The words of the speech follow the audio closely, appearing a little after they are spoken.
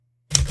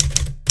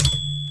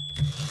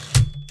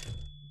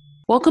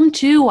Welcome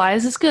to Why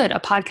Is This Good, a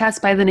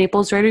podcast by the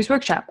Naples Writers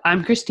Workshop.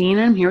 I'm Christine,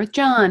 and I'm here with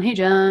John. Hey,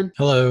 John.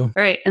 Hello. All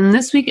right, and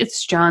this week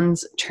it's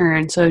John's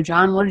turn. So,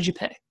 John, what did you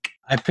pick?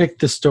 I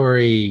picked the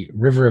story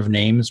River of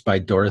Names by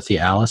Dorothy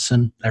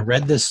Allison. I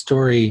read this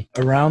story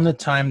around the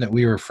time that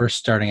we were first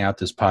starting out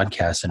this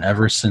podcast, and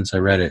ever since I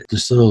read it,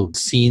 just little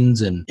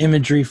scenes and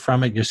imagery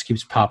from it just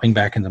keeps popping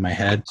back into my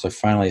head. So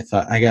finally I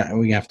thought,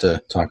 we have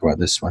to talk about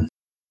this one.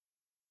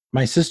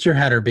 My sister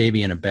had her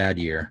baby in a bad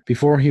year.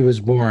 Before he was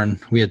born,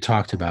 we had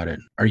talked about it.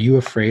 Are you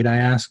afraid? I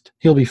asked.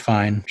 He'll be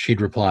fine, she'd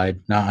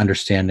replied, not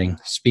understanding,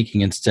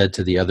 speaking instead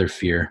to the other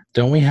fear.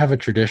 Don't we have a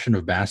tradition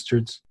of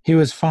bastards? He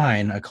was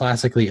fine, a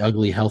classically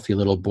ugly, healthy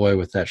little boy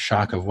with that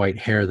shock of white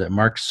hair that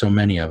marked so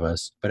many of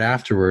us. But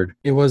afterward,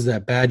 it was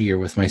that bad year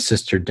with my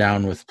sister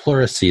down with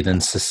pleurisy, then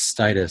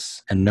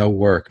cystitis, and no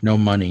work, no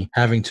money,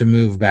 having to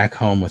move back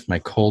home with my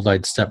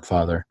cold-eyed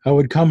stepfather. I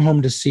would come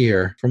home to see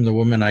her, from the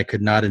woman I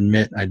could not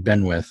admit I'd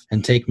been with,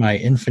 and take my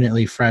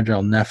infinitely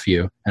fragile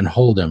nephew and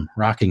hold him,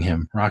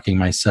 rocking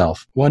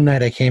myself. One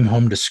night I came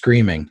home to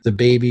screaming. The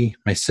baby,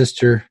 my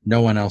sister,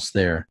 no one else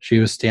there. She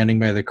was standing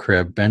by the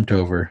crib, bent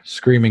over,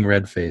 screaming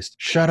red-faced.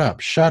 Shut up,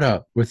 shut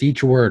up. With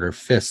each word, her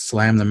fist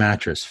slammed the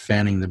mattress,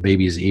 fanning the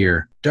baby's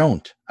ear.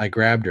 Don't. I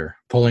grabbed her,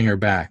 pulling her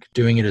back,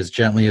 doing it as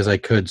gently as I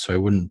could so I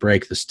wouldn't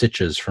break the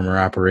stitches from her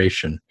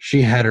operation.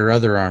 She had her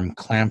other arm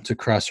clamped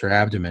across her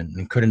abdomen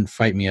and couldn't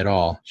fight me at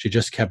all. She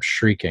just kept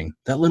shrieking.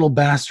 That little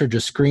bastard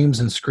just screams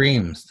and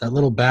screams. That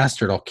little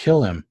bastard, I'll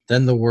kill him.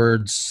 Then the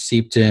words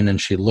seeped in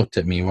and she looked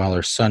at me while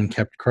her son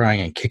kept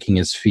crying and kicking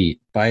his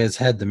feet. By his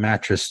head, the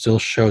mattress still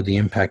showed the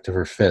impact of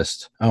her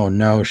fist. Oh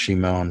no, she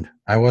moaned.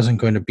 I wasn't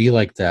going to be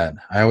like that.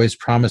 I always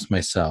promised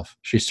myself.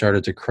 She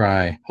started to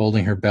cry,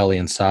 holding her belly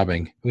and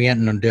sobbing. We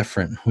ain't no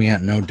different. We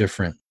ain't no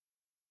different.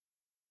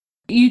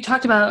 You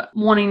talked about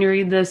wanting to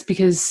read this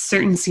because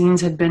certain scenes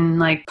had been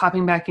like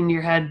popping back into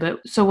your head, but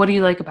so what do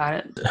you like about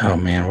it? Oh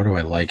man, what do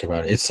I like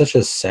about it? It's such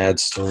a sad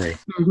story.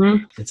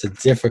 Mm-hmm. It's a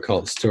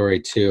difficult story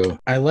too.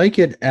 I like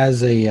it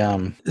as a,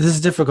 this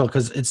is difficult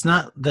because it's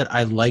not that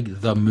I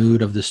like the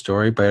mood of the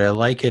story, but I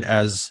like it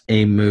as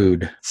a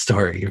mood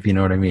story, if you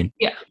know what I mean.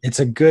 Yeah. It's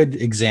a good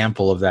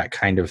example of that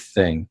kind of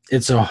thing.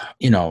 It's a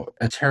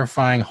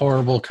terrifying,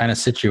 horrible kind of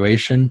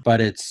situation,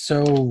 but it's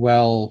so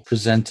well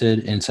presented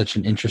in such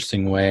an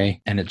interesting way.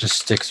 And it just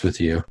sticks with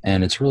you.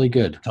 And it's really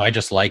good. So I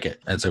just like it.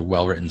 It's a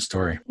well-written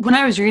story. When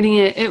I was reading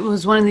it, it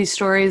was one of these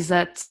stories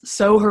that's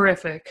so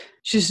horrific.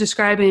 She's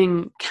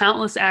describing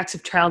countless acts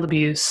of child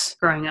abuse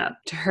growing up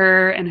to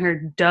her and her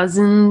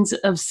dozens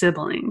of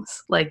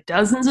siblings,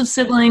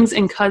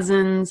 and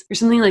cousins. There's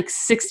something like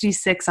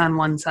 66 on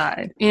one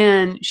side.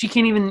 And she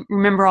can't even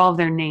remember all of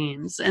their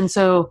names. And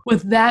so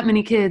with that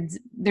many kids,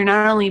 they're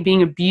not only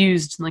being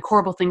abused and like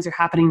horrible things are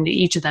happening to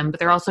each of them, but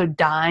they're also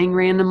dying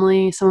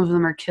randomly. Some of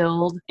them are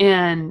killed.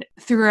 And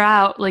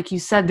throughout, like you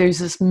said, there's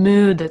this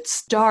mood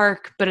that's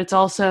dark, but it's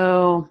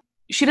also,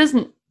 she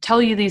doesn't tell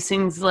you these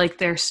things like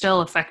they're still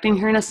affecting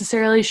her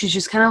necessarily. She's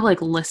just kind of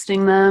like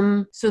listing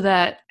them so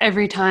that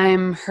every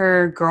time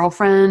her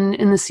girlfriend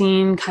in the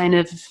scene kind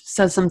of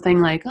says something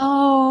like,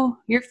 oh,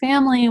 your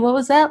family, what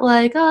was that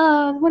like?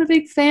 Oh, what a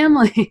big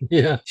family.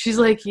 Yeah. She's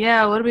like,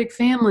 yeah, what a big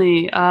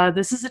family.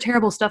 This is the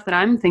terrible stuff that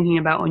I'm thinking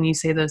about when you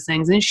say those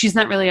things. And she's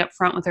not really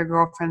upfront with her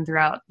girlfriend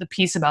throughout the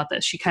piece about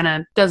this. She kind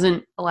of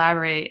doesn't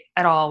elaborate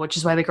at all, which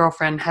is why the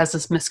girlfriend has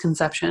this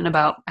misconception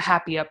about a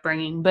happy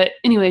upbringing. But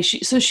anyway,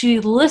 she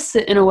lists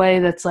it in a way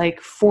that's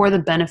like for the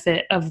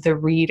benefit of the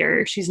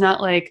reader. She's not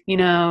like,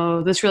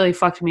 this really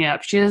fucked me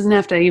up. She doesn't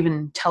have to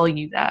even tell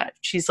you that.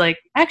 She's like,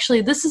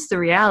 actually, this is the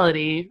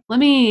reality. Let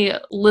me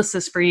list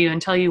this for you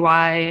and tell you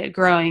why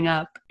growing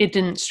up, it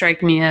didn't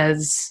strike me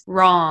as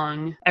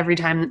wrong every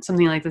time that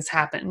something like this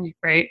happened,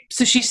 right?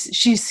 So she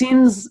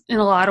seems in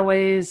a lot of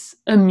ways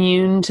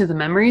immune to the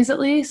memories, at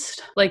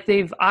least. Like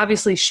they've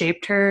obviously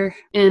shaped her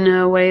in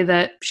a way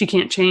that she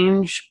can't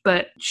change,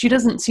 but she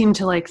doesn't seem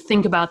to like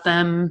think about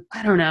them.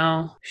 I don't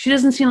know. She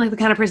doesn't seem like the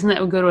kind of person that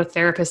would go to a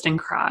therapist and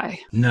cry.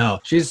 No,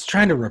 she's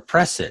trying to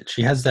repress it.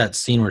 She has that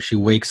scene where she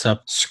wakes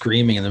up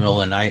screaming in the middle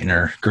of the night and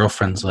her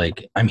girlfriend's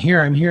like, I'm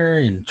here,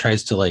 and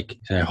tries to like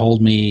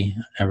hold me,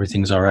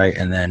 everything's all right.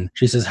 And then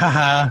she says,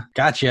 haha,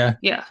 gotcha.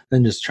 Yeah.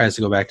 Then just tries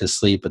to go back to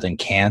sleep, but then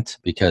can't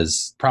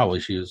because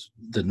probably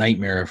the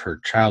nightmare of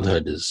her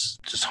childhood is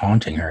just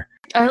haunting her.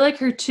 I like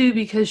her too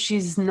because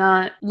she's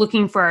not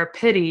looking for our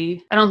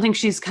pity. I don't think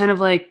she's kind of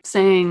like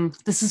saying,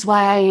 this is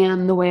why I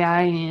am the way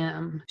I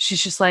am.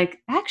 She's just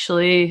like,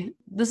 actually,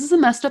 this is the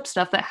messed up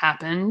stuff that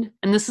happened.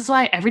 And this is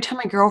why every time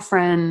my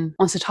girlfriend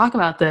wants to talk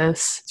about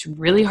this, it's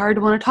really hard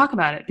to want to talk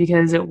about it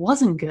because it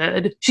wasn't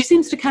good. She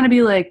seems to kind of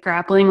be like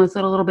grappling with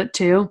it a little bit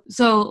too.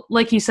 So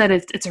like you said,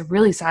 it's a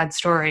really sad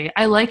story.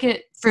 I like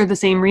it for the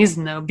same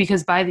reason though,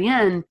 because by the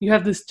end, you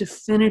have this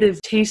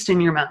definitive taste in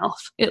your mouth.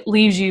 It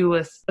leaves you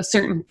with a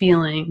certain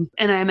feeling.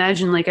 And I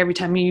imagine like every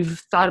time you've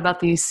thought about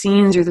these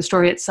scenes or the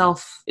story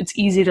itself, it's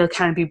easy to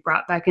kind of be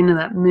brought back into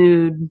that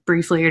mood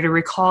briefly or to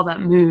recall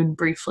that mood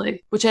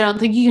briefly, which I don't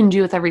think you can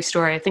do with every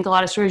story. I think a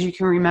lot of stories you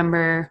can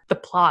remember the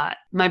plot,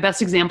 My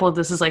best example of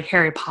this is like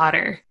Harry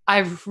Potter.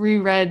 I've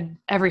reread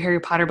every Harry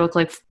Potter book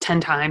like 10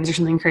 times or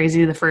something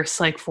crazy, the first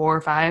like 4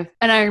 or 5.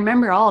 And I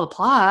remember all the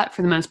plot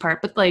for the most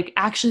part, but like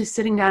actually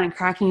sitting down and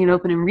cracking it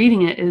open and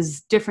reading it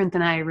is different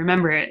than I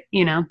remember it,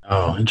 you know?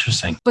 Oh,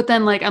 interesting. But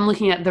then like I'm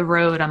looking at The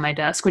Road on my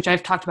desk, which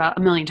I've talked about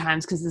a million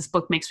times because this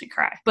book makes me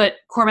cry. But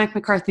Cormac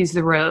McCarthy's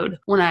The Road,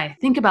 when I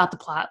think about the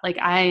plot, like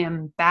I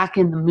am back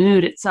in the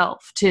mood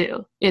itself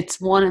too.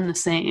 It's one and the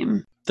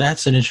same.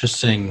 That's an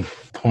interesting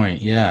point.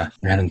 Yeah.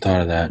 I hadn't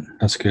thought of that.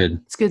 That's good.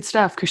 It's good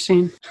stuff,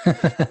 Christine.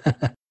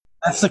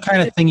 That's the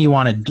kind of thing you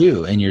want to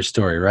do in your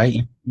story,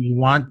 right? You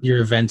want your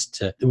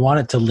events you want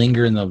it to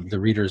linger in the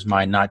reader's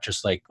mind, not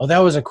just like, oh, that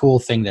was a cool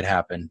thing that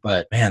happened,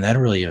 but man, that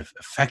really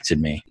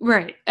affected me.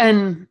 Right.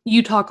 And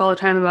you talk all the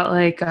time about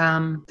like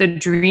the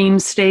dream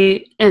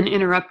state and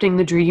interrupting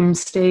the dream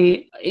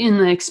state in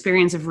the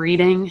experience of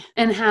reading,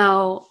 and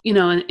how, you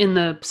know, in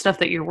the stuff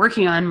that you're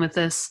working on with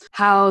this,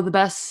 how the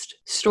best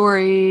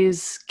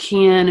stories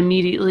can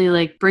immediately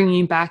like bring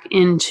you back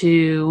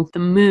into the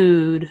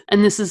mood.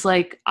 And this is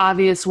like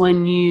obvious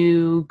when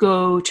you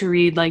go to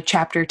read like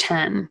chapter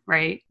 10,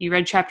 right? You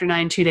read chapter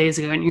 9 2 days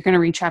ago and you're going to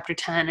read chapter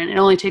 10, and it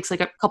only takes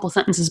like a couple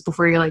sentences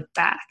before you're like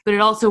back. But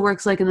it also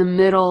works like in the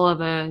middle of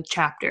a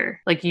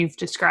chapter, like you've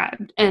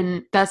described.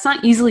 And that's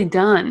not easily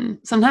done.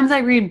 Sometimes I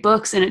read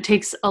books and it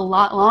takes a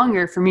lot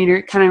longer for me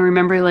to kind of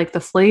remember like the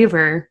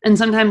flavor. And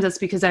sometimes that's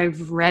because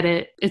I've read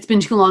it. It's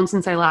been too long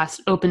since I last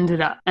opened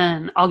it up,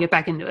 and I'll get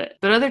back into it.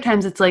 But other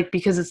times it's like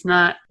because it's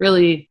not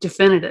really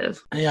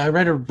definitive. Yeah, I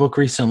read a book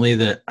recently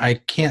that I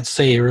can't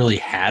say it really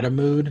had a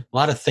mood. A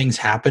lot of things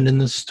happened in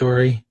the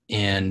story,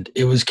 and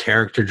it was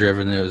character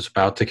driven. It was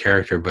about the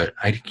character, but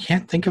I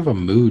can't think of a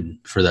mood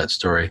for that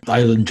story. I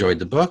enjoyed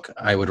the book.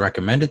 I would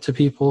recommend it to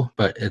people,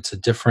 but it's a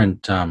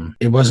different,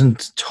 it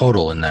wasn't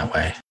total in that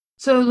way.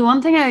 So the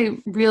one thing I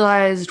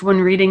realized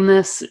when reading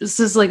this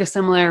is like a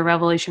similar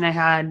revelation I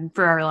had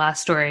for our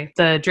last story,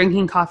 The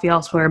Drinking Coffee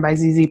Elsewhere by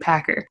ZZ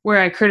Packer,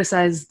 where I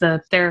criticized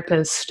the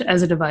therapist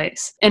as a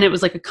device. And it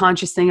was like a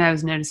conscious thing I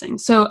was noticing.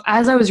 So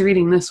as I was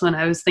reading this one,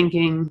 I was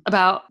thinking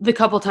about the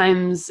couple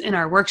times in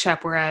our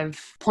workshop where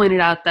I've pointed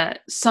out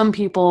that some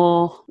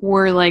people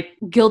were like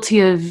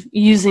guilty of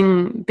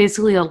using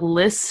basically a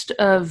list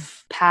of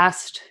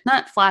past,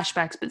 not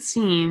flashbacks, but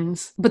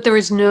scenes, but there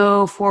was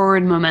no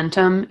forward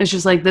momentum. It's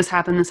just like, this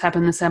happened, this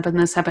happened, this happened,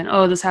 this happened.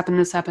 Oh, this happened,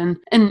 this happened.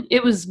 And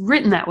it was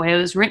written that way. It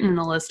was written in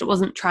a list. It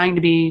wasn't trying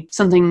to be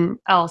something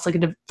else, like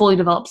a fully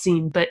developed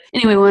scene. But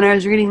anyway, when I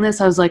was reading this,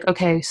 I was like,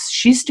 okay,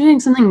 she's doing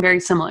something very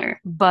similar,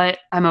 but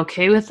I'm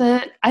okay with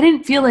it. I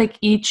didn't feel like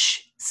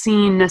each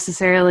scene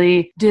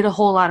necessarily did a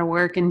whole lot of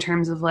work in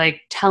terms of like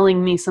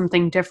telling me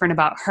something different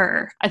about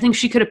her. I think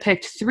she could have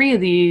picked 3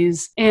 of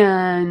these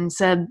and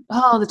said,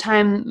 oh, the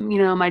time, you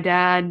know, my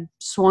dad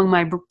swung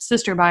my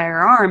sister by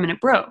her arm and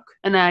it broke,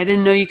 and I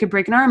didn't know you could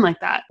break an arm like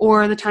that.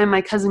 Or the time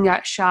my cousin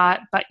got shot.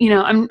 But, you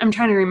know, I'm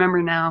trying to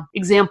remember now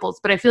examples,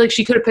 but I feel like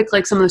she could have picked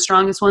like some of the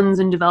strongest ones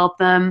and developed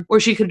them.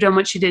 Or she could have done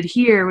what she did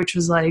here, which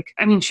was like,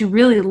 I mean, she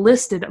really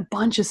listed a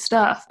bunch of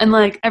stuff. And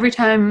like every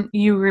time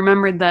you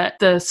remembered that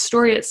the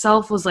story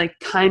itself was like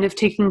kind of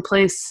taking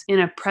place in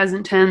a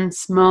present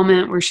tense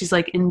moment where she's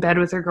like in bed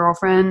with her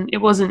girlfriend. It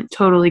wasn't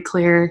totally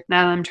clear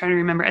now that I'm trying to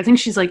remember. I think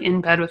she's like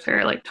in bed with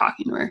her, like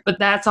talking to her, but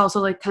that's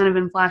also like kind of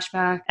in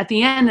flashback. At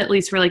the end, at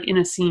least, we're like in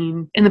a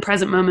scene in the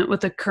present moment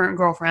with the current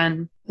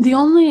girlfriend. The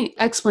only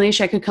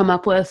explanation I could come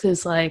up with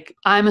is like,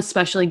 I'm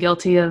especially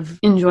guilty of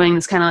enjoying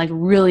this kind of like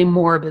really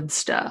morbid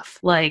stuff.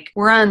 Like,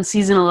 we're on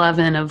season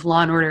 11 of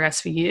Law and Order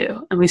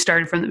SVU, and we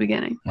started from the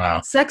beginning.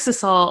 Wow. Sex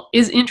assault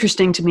is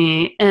interesting to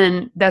me,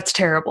 and that's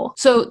terrible.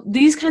 So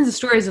these kinds of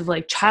stories of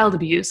like child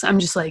abuse, I'm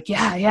just like,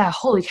 yeah,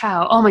 holy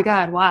cow. Oh my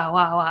God,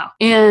 wow.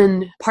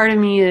 And part of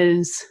me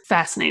is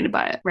fascinated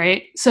by it,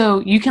 right? So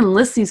you can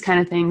list these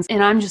kind of things,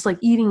 and I'm just like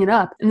eating it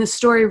up. And the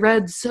story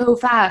read so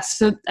fast.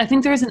 So I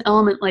think there's an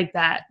element like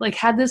that. Like,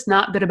 had this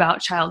not been about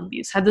child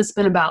abuse, had this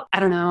been about, I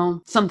don't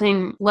know,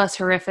 something less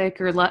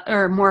horrific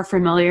or more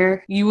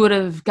familiar, you would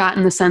have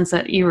gotten the sense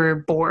that you were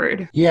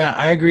bored. Yeah,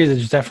 I agree that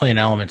there's definitely an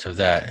element of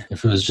that.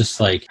 If it was just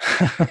like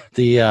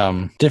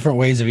the different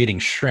ways of eating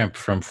shrimp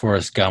from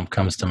Forrest Gump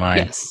comes to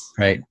mind. Yes.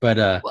 Right.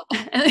 But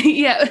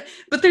yeah,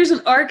 but there's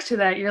an arc to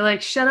that. You're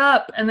like, shut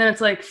up. And then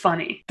it's like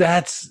funny.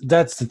 That's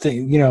the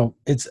thing. You know,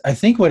 I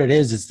think what it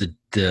is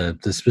the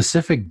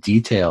specific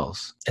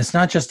details. It's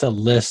not just a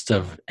list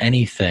of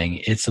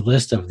anything. It's a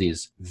list of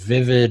these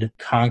vivid,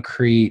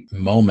 concrete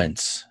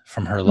moments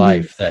from her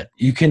life that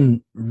you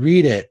can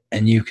read it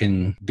and you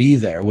can be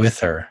there with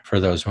her for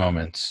those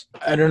moments.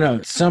 I don't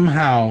know.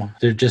 Somehow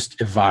they're just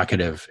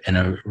evocative in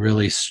a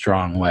really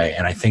strong way.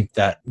 And I think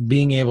that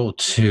being able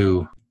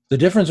to The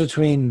difference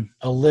between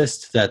a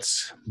list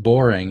that's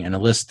boring and a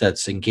list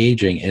that's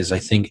engaging is, I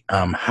think,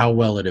 how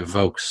well it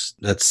evokes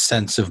that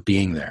sense of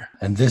being there.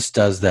 And this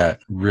does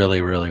that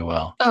really, really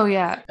well. Oh,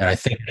 yeah. And I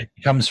think it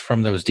comes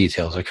from those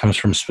details. It comes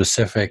from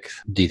specific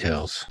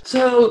details.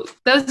 So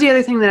that was the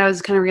other thing that I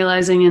was kind of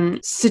realizing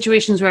in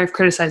situations where I've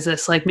criticized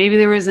this. Like maybe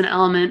there was an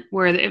element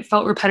where it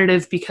felt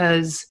repetitive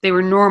because they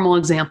were normal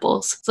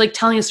examples. It's like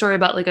telling a story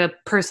about like a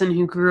person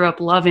who grew up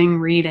loving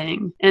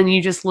reading and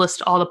you just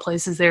list all the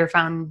places they were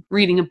found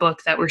reading a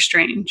book that were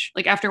strange.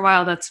 Like after a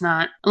while, that's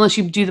not, unless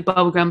you do the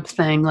Bubba Gump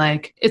thing,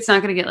 like it's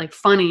not going to get like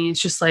funny.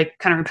 It's just like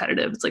kind of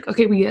repetitive. It's like,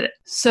 okay, we get it.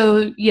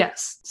 So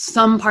yes,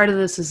 some part of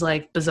this is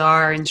like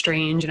bizarre and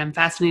strange and I'm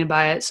fascinated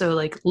by it. So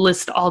like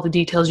list all the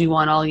details you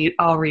want.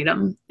 I'll read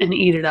them and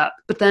eat it up.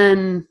 But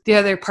then the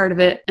other part of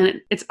it, and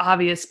it's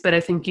obvious, but I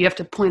think you have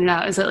to point it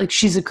out, is that like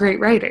she's a great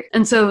writer.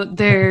 And so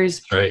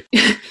there's right.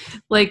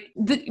 like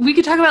we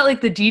could talk about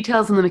like the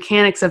details and the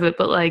mechanics of it,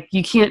 but like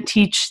you can't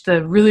teach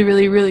the really,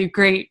 really, really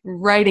great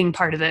writing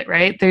part of it,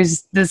 right?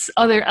 There's this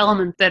other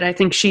element that I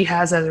think she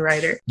has as a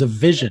writer. The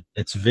vision.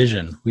 It's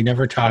vision. We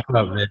never talk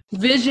about it.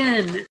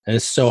 Vision.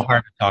 It's so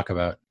hard to talk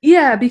about.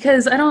 Yeah,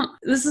 because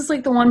this is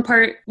like the one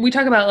part we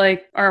talk about,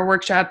 like our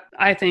workshop,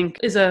 I think,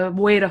 is a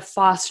way to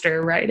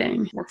foster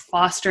writing. We're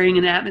fostering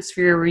an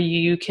atmosphere where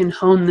you can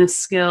hone this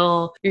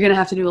skill. You're going to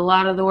have to do a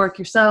lot of the work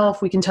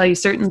yourself. We can tell you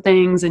certain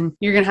things and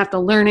you're going to have to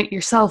learn it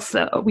yourself,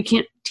 though. We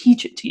can't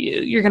teach it to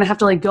you. You're going to have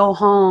to like go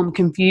home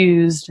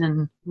confused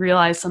and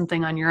realize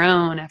something on your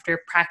own after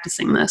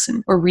practicing this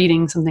or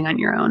reading something on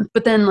your own.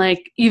 But then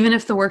like, even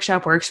if the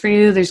workshop works for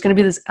you, there's going to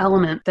be this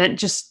element that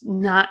just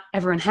not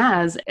everyone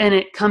has. And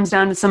it comes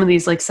down to some of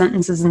these like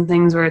sentences and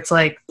things where it's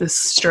like this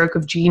stroke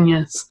of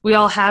genius. We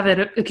all have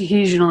it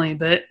occasionally,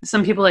 but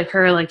some people like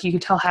her, like you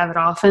could tell have it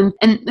often.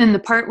 And the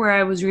part where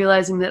I was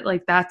realizing that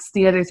like, that's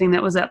the other thing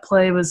that was at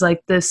play was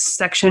like this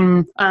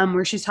section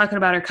where she's talking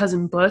about her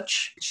cousin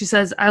Butch. She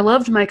says, I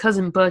loved my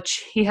cousin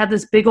Butch. He had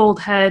this big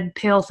old head,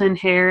 pale thin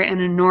hair, and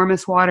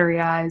enormous watery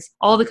eyes.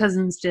 All the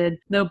cousins did,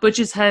 though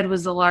Butch's head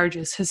was the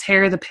largest, his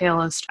hair the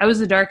palest. I was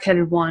the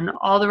dark-headed one.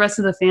 All the rest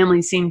of the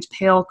family seemed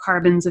pale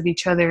carbons of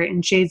each other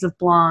in shades of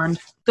blonde,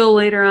 though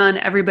later on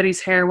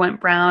everybody's hair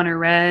went brown or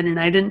red, and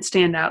I didn't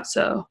stand out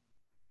so.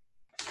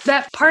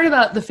 That part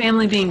about the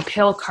family being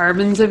pale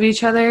carbons of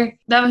each other,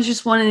 that was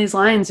just one of these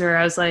lines where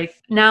I was like,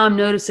 now I'm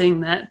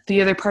noticing that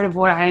the other part of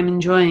what I am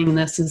enjoying in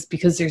this is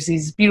because there's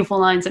these beautiful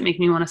lines that make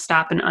me want to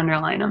stop and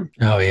underline them.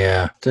 Oh,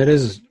 yeah. That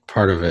is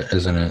part of it,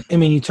 isn't it? I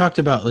mean, you talked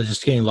about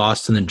just getting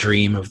lost in the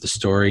dream of the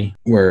story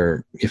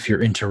where if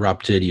you're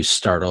interrupted, you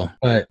startle.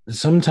 But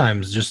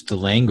sometimes just the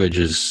language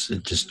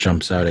it just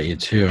jumps out at you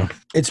too.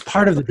 It's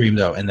part of the dream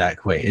though, in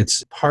that way.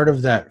 It's part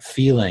of that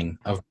feeling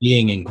of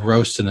being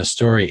engrossed in the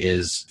story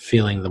is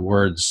feeling the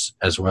words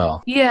as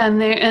well. Yeah,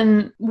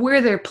 and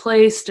where they're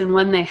placed and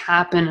when they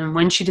happen and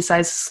when she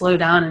decides to slow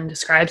down and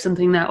describe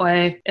something that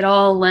way, it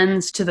all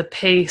lends to the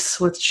pace,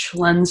 which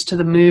lends to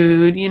the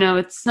mood. You know,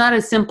 it's not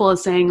as simple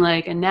as saying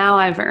like, and now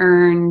I've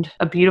earned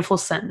a beautiful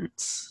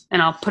sentence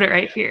and I'll put it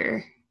right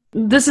here.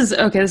 This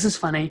is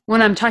funny.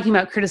 When I'm talking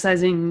about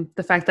criticizing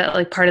the fact that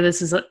like part of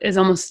this is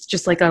almost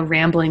just like a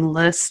rambling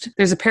list,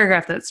 there's a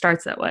paragraph that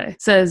starts that way.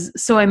 It says,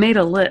 so I made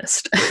a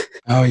list.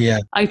 Oh, yeah.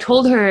 I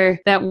told her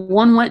that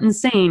one went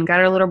insane,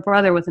 got her little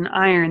brother with an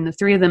iron. The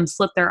three of them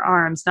slit their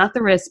arms, not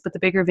the wrist, but the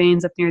bigger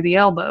veins up near the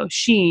elbow.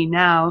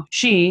 Now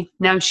she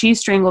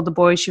strangled the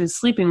boy she was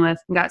sleeping with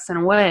and got sent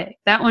away.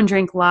 That one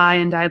drank lye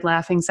and died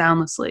laughing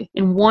soundlessly.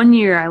 In 1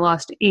 year, I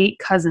lost 8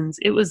 cousins.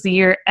 It was the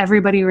year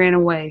everybody ran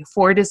away.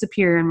 4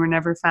 disappeared and were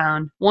never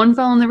found. 1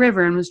 fell in the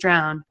river and was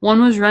drowned.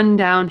 1 was run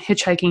down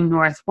hitchhiking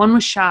north. 1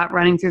 was shot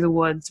running through the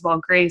woods, while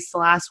Grace, the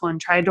last one,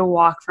 tried to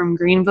walk from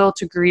Greenville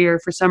to Greer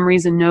for some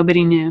reason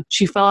nobody knew.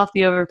 She fell off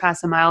the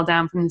overpass a mile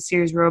down from the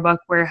Sears Roebuck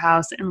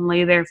warehouse and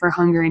lay there for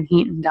hunger and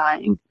heat and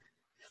dying.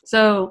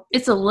 So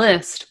it's a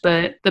list,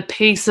 but the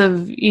pace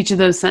of each of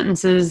those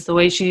sentences, the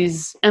way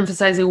she's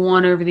emphasizing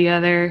one over the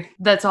other,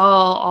 that's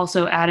all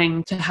also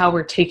adding to how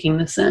we're taking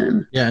this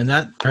in. Yeah, and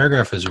that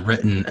paragraph is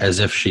written as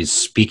if she's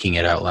speaking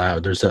it out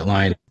loud. There's that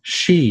line,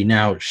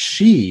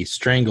 she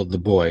strangled the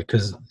boy,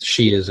 because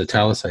she is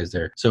italicized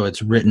there. So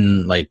it's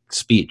written like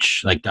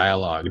speech, like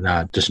dialogue,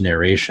 not just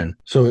narration.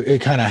 So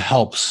it kind of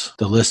helps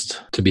the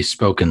list to be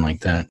spoken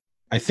like that.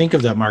 I think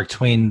of that Mark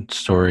Twain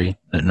story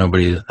that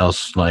nobody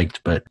else liked,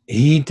 but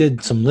he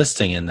did some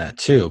listing in that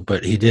too,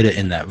 but he did it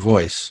in that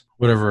voice,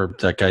 whatever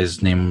that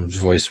guy's name's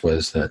voice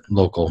was, that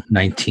local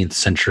 19th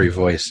century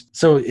voice.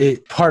 So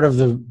it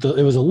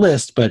was a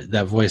list, but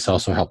that voice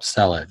also helped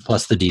sell it,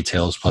 plus the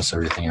details, plus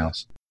everything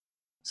else.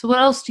 So what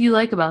else do you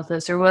like about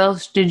this, or what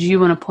else did you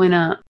want to point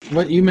out?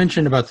 What you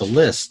mentioned about the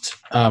list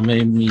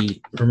made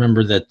me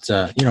remember that,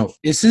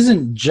 this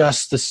isn't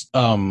just this,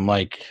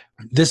 like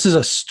this is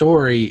a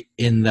story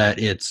in that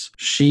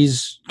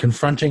she's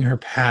confronting her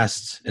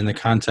past in the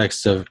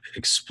context of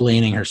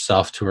explaining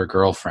herself to her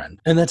girlfriend.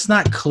 And that's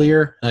not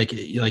clear. Like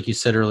you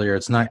said earlier,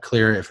 it's not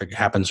clear if it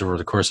happens over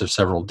the course of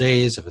several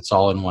days, if it's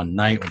all in one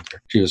night when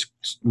she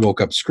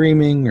woke up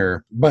screaming,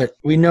 but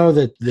we know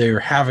that they're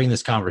having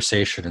this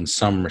conversation in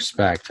some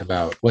respect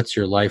about what's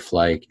your life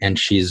like. And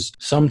she's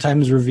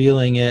sometimes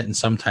revealing it and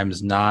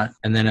sometimes not.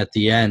 And then at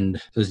the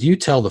end says, "You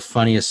tell the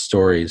funniest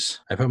stories.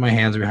 I put my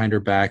hands behind her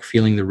back,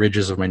 feeling the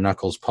ridges of my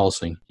knuckles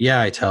pulsing.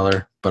 Yeah, I tell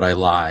her, but I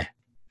lie."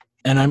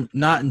 And I'm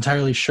not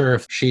entirely sure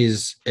if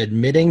she's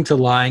admitting to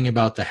lying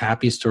about the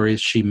happy stories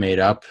she made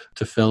up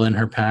to fill in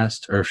her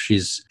past, or if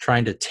she's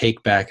trying to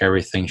take back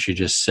everything she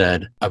just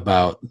said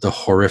about the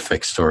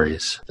horrific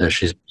stories that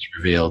she's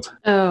revealed.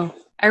 Oh,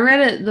 I read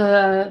it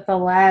the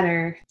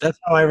latter. That's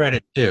how I read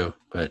it too.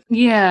 But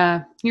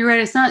yeah, you're right.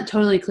 It's not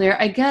totally clear.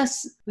 I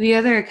guess the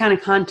other kind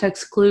of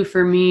context clue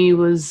for me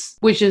was,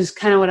 which is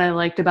kind of what I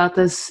liked about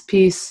this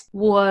piece,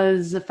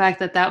 was the fact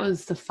that that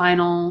was the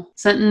final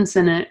sentence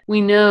in it.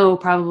 We know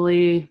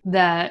probably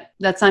that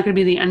that's not going to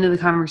be the end of the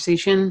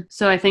conversation.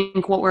 So I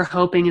think what we're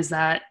hoping is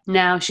that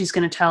now she's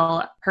going to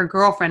tell her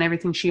girlfriend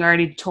everything she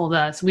already told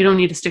us. We don't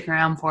need to stick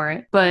around for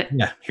it. But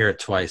yeah, hear it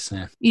twice.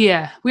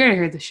 Yeah, we already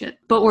heard the shit.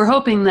 But we're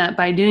hoping that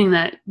by doing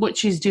that, what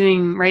she's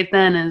doing right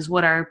then is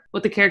what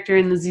the character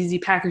in the ZZ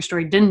Packer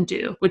story didn't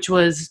do, which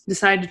was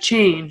decide to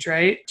change,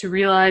 right? To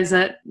realize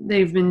that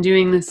they've been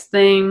doing this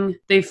thing,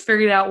 they've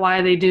figured out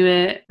why they do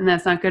it, and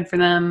that's not good for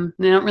them.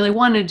 They don't really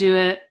want to do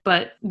it,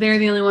 but they're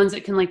the only ones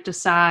that can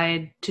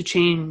decide to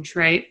change,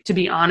 right? To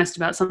be honest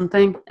about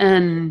something.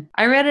 And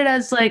I read it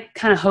as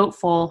kind of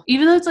hopeful,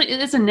 even though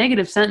it's a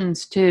negative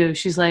sentence too.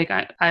 She's like,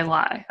 I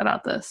lie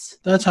about this.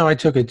 That's how I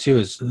took it too.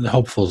 Is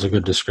hopeful is a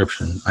good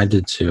description. I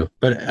did too,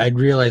 but I'd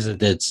realize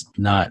that it's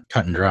not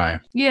cut and dry.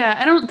 Yeah,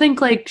 I don't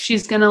think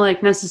she's gonna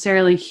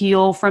necessarily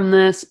heal from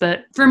this,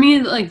 but for me,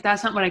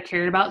 that's not what I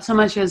cared about so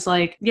much as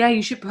yeah,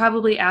 you should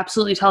probably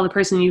absolutely tell the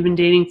person you've been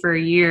dating for a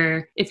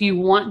year if you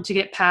want to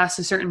get past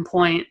a certain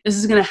point. This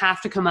is gonna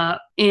have to come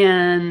up,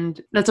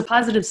 and that's a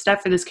positive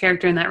step for this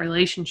character in that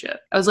relationship.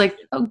 I was like,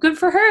 oh, good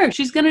for her.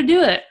 She's gonna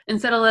do it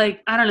instead of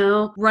I don't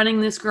know, running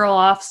this girl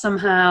off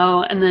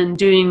somehow and then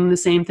doing the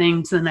same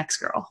thing to the next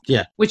girl.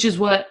 Yeah, which is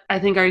what I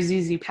think our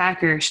ZZ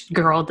Packer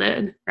girl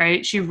did,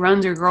 right? She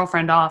runs her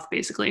girlfriend off,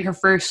 basically. Her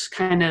first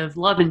kind of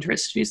love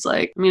interest. She's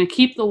like, I'm going to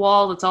keep the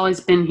wall that's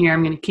always been here.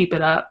 I'm going to keep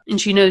it up. And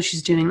she knows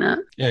she's doing that.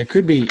 Yeah, it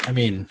could be. I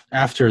mean,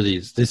 after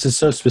this is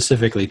so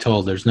specifically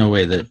told, there's no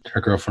way that her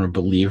girlfriend would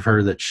believe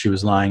her that she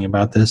was lying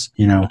about this,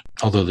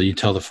 although the "you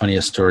tell the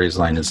funniest stories"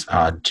 line is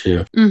odd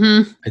too.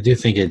 Mm-hmm. I do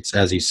think it's,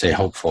 as you say,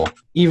 hopeful.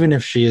 Even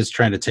if she is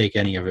trying to take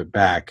any of it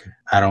back,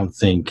 I don't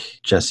think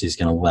Jesse's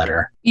going to let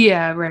her.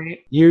 Yeah, right.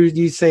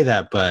 You say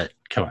that, but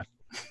come on.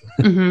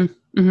 Mm-hmm.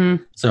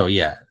 Mm-hmm. So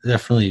yeah,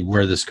 definitely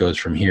where this goes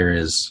from here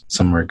is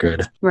somewhere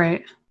good.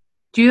 Right.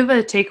 Do you have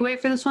a takeaway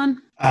for this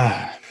one?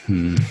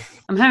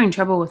 I'm having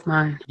trouble with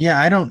mine. Yeah,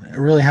 I don't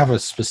really have a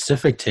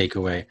specific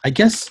takeaway. I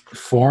guess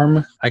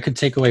form. I could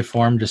take away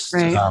form. Just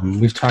right.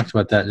 We've talked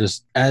about that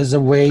just as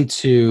a way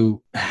to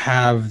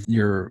have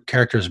your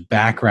character's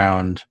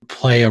background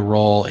play a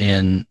role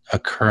in a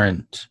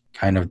current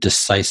kind of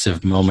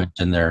decisive moment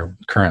in their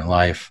current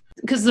life.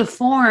 Because the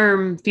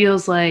form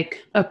feels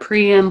like a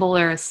preamble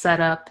or a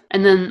setup,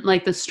 and then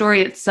the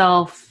story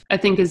itself, I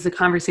think, is the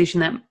conversation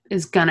that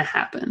is gonna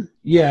happen.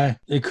 Yeah,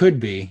 it could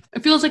be.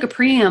 It feels like a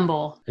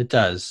preamble. It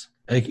does.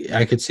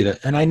 I could see that.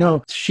 And I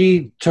know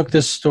she took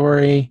this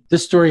story.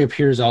 This story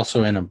appears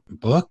also in a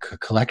book, a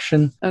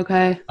collection.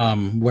 Okay.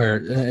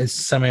 Where it's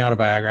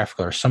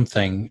semi-autobiographical or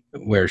something,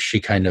 where she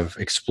kind of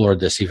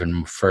explored this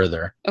even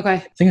further. Okay.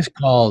 I think it's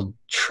called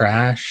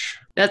Trash.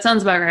 That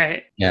sounds about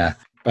right. Yeah.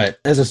 But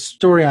as a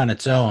story on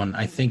its own,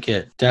 I think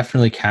it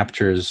definitely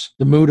captures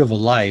the mood of a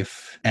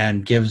life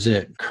and gives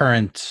it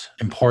current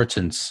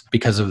importance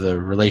because of the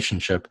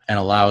relationship and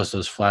allows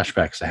those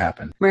flashbacks to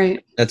happen.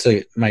 Right.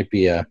 Might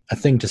be a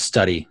thing to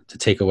study, to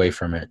take away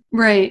from it.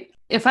 Right.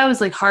 If I was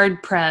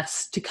hard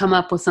pressed to come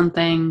up with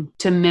something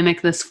to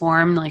mimic this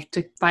form,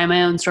 to find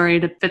my own story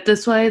to fit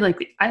this way,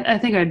 I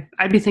think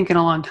I'd be thinking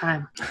a long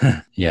time.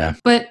 Yeah.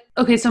 But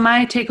okay, so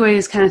my takeaway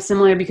is kind of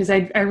similar because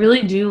I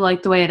really do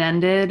like the way it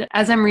ended.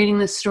 As I'm reading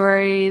this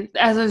story,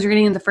 as I was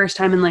reading it the first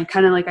time and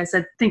kind of like I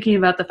said, thinking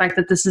about the fact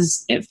that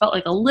it felt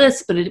like a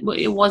list, but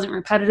it wasn't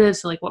repetitive.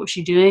 So what was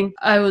she doing?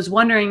 I was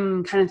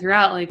wondering kind of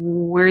throughout,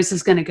 where is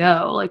this going to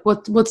go?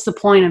 What's the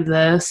point of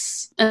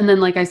this? And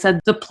then, like I said,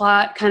 the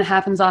plot kind of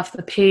happens off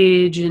the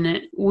page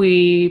and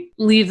we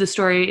leave the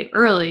story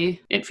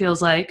early. It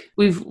feels like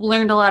we've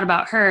learned a lot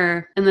about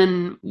her and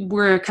then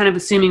we're kind of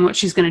assuming what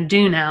she's going to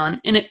do now.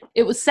 And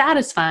it was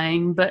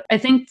satisfying, but I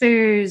think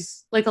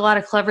there's like a lot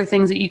of clever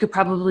things that you could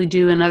probably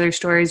do in other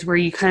stories where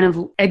you kind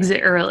of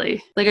exit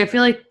early. Like I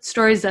feel like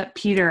stories that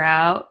peter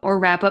out or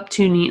wrap up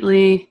too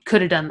neatly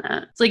could have done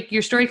that. It's like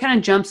your story kind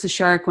of jumps the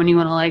shark when you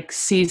want to like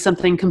see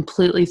something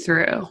completely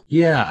through.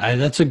 Yeah,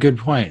 that's a good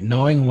point.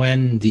 Knowing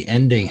when the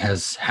ending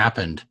has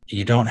happened,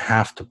 you don't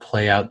have to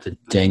play out the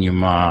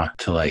denouement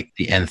to like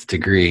the nth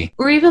degree.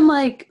 Or even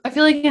like, I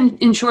feel like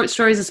in short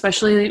stories,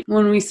 especially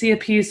when we see a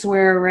piece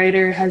where a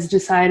writer has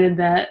decided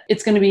that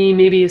it's going to be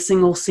maybe a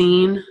single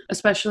scene,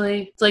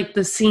 especially, it's like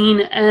the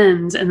scene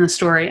ends and the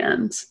story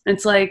ends.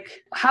 It's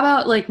like, how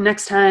about like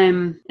next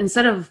time,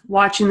 instead of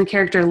watching the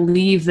character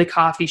leave the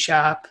coffee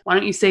shop, why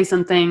don't you say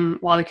something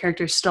while the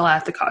character's still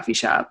at the coffee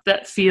shop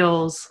that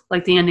feels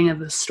like the ending of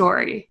the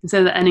story instead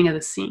of the ending of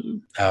the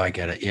scene? Oh, I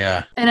get it.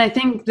 Yeah. And I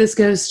think this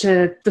goes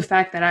to the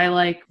fact that I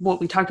like what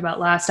we talked about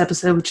last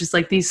episode, which is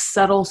like these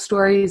subtle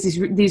stories,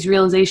 these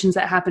realizations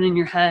that happen in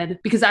your head.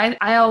 Because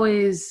I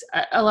always,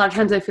 a lot of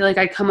times I feel like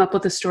I come up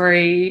with a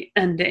story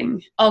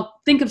ending. I'll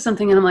think of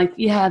something and I'm like,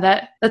 yeah,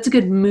 that's a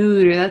good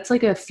mood, or that's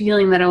like a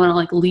feeling that I want to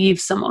like leave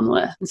someone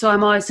with. And so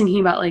I'm always thinking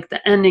about like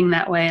the ending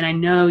that way. And I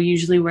know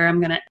usually where I'm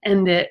going to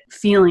end it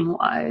feeling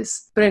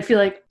wise. But I feel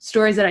like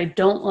stories that I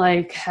don't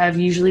like have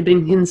usually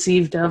been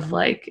conceived of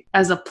like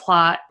as a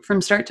plot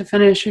from start to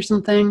finish or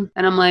something.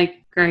 And I'm like,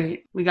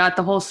 great, we got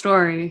the whole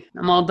story.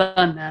 I'm all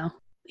done now.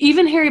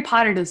 Even Harry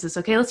Potter does this.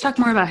 Okay, let's talk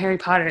more about Harry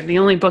Potter, the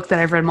only book that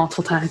I've read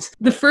multiple times.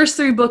 The first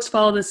 3 books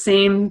follow the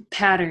same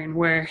pattern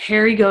where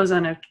Harry goes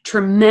on a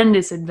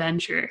tremendous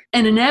adventure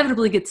and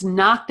inevitably gets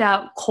knocked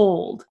out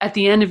cold at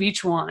the end of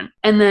each one.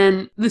 And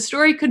then the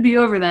story could be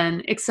over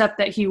then, except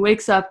that he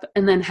wakes up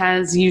and then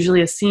has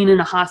usually a scene in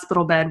a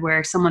hospital bed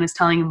where someone is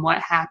telling him what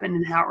happened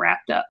and how it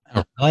wrapped up.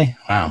 Oh, really?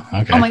 Wow.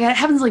 Okay. Oh my God, it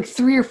happens like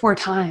 3 or 4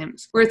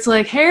 times where it's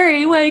like,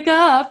 Harry, wake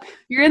up.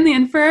 You're in the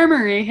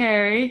infirmary,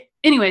 Harry.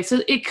 Anyway, so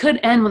it could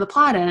end when the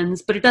plot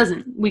ends, but it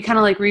doesn't. We kind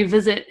of like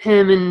revisit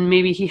him and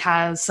maybe he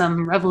has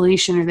some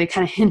revelation or they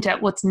kind of hint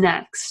at what's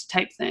next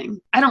type thing.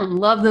 I don't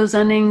love those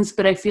endings,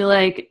 but I feel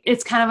like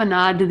it's kind of a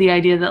nod to the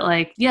idea that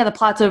like, yeah, the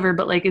plot's over,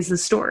 but like, is the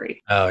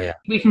story. Oh, yeah.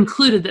 We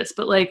concluded this,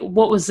 but like,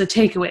 what was the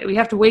takeaway? We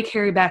have to wake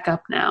Harry back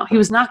up now. He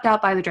was knocked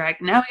out by the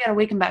dragon. Now we got to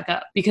wake him back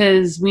up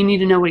because we need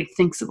to know what he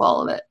thinks of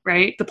all of it,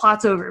 right? The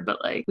plot's over,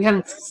 but like, we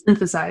haven't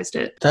synthesized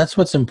it. That's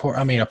what's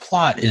important. I mean, a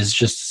plot is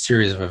just a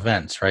series of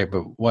events, right?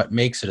 But what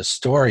makes it a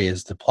story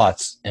is the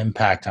plot's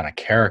impact on a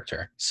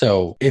character.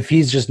 So if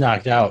he's just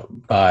knocked out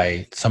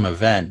by some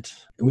event,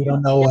 we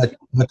don't know what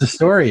the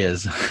story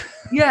is.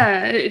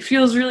 Yeah, it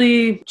feels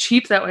really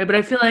cheap that way, but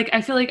I feel like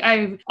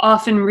I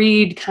often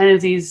read kind of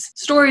these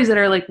stories that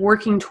are like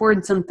working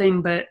towards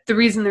something, but the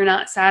reason they're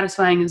not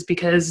satisfying is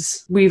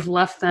because we've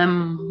left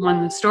them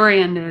when the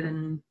story ended.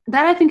 And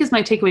that I think is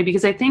my takeaway,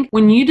 because I think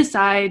when you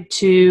decide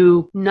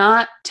to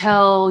not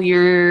tell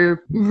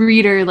your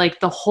reader like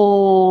the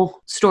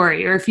whole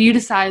story, or if you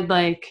decide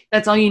like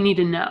that's all you need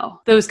to know,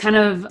 those kind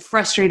of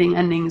frustrating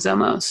endings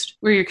almost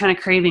where you're kind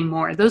of craving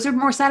more, those are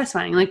more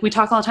satisfying. Like we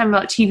talk all the time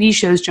about TV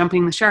shows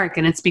jumping the shark,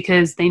 and it's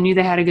because they knew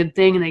they had a good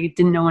thing and they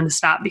didn't know when to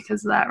stop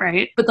because of that,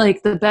 right? But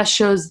like the best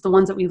shows, the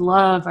ones that we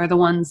love, are the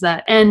ones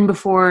that end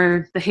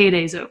before the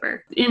heyday's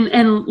over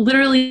and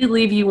literally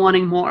leave you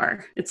wanting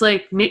more. It's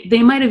like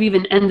they might have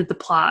even ended the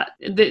plot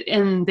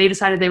and they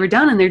decided they were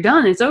done and they're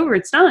done. It's over.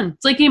 It's done.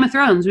 It's like Game of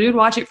Thrones. We would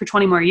watch it for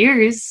 20 more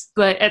years,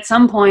 but at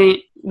some point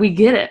we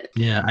get it.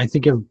 Yeah, I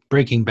think of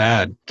Breaking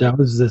Bad. That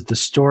was the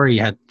story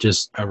had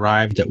just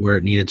arrived at where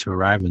it needed to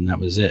arrive, and that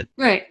was it.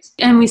 Right.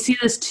 And we see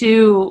this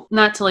too,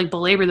 not to like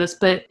belabor this,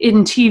 but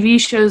in TV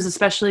shows,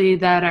 especially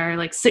that are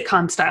like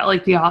sitcom style,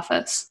 like The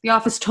Office. The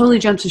Office totally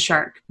jumps the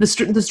shark. The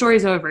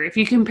story's over. If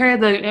you compare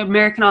the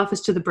American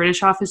Office to the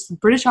British Office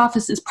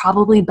is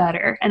probably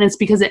better. And it's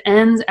because it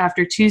ends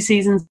after 2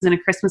 seasons and a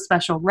Christmas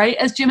special, right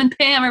as Jim and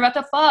Pam are about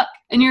to fuck.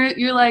 And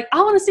you're like,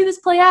 I want to see this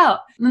play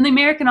out. And then the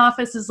American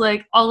Office is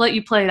like, I'll let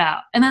you play it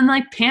out. And then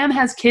like Pam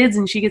has kids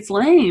and she gets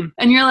lame.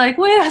 And you're like,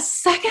 wait a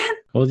second.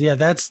 Well, yeah,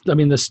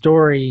 the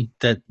story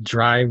that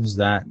drives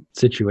that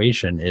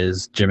situation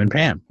is Jim and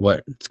Pam.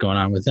 What's going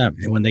on with them?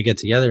 And when they get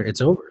together,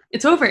 it's over.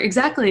 It's over.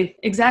 Exactly.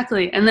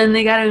 And then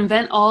they got to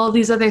invent all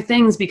these other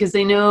things because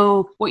they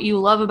know what you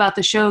love about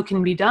the show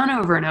can be done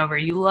over and over.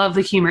 You love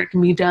the humor. It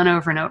can be done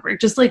over and over.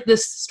 Just like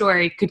this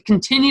story could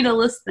continue to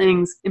list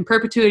things in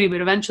perpetuity,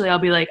 but eventually I'll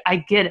be like, I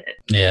get it.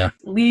 Yeah.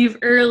 Leave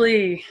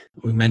early.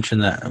 We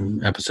mentioned that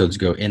episodes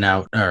ago, in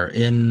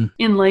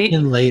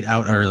late,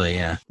 out early.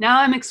 Yeah.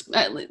 Now I'm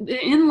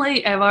in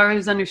late. I've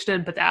always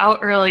understood, but the out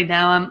early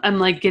now I'm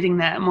like getting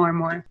that more and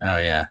more. Oh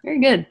yeah.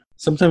 Very good.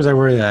 Sometimes I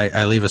worry that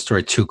I leave a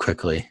story too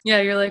quickly. Yeah,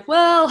 you're like,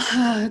 well,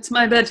 it's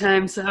my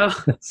bedtime, so.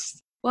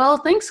 Well,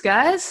 thanks,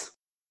 guys.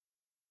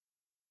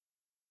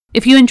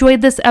 If you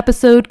enjoyed this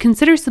episode,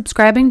 consider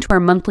subscribing to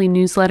our monthly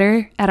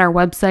newsletter at our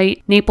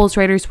website,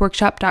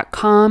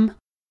 napleswritersworkshop.com.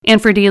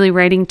 And for daily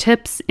writing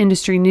tips,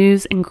 industry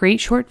news, and great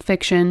short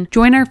fiction,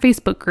 join our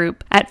Facebook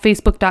group at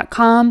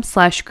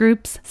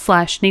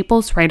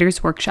facebook.com/groups/Naples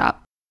Writers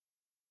Workshop.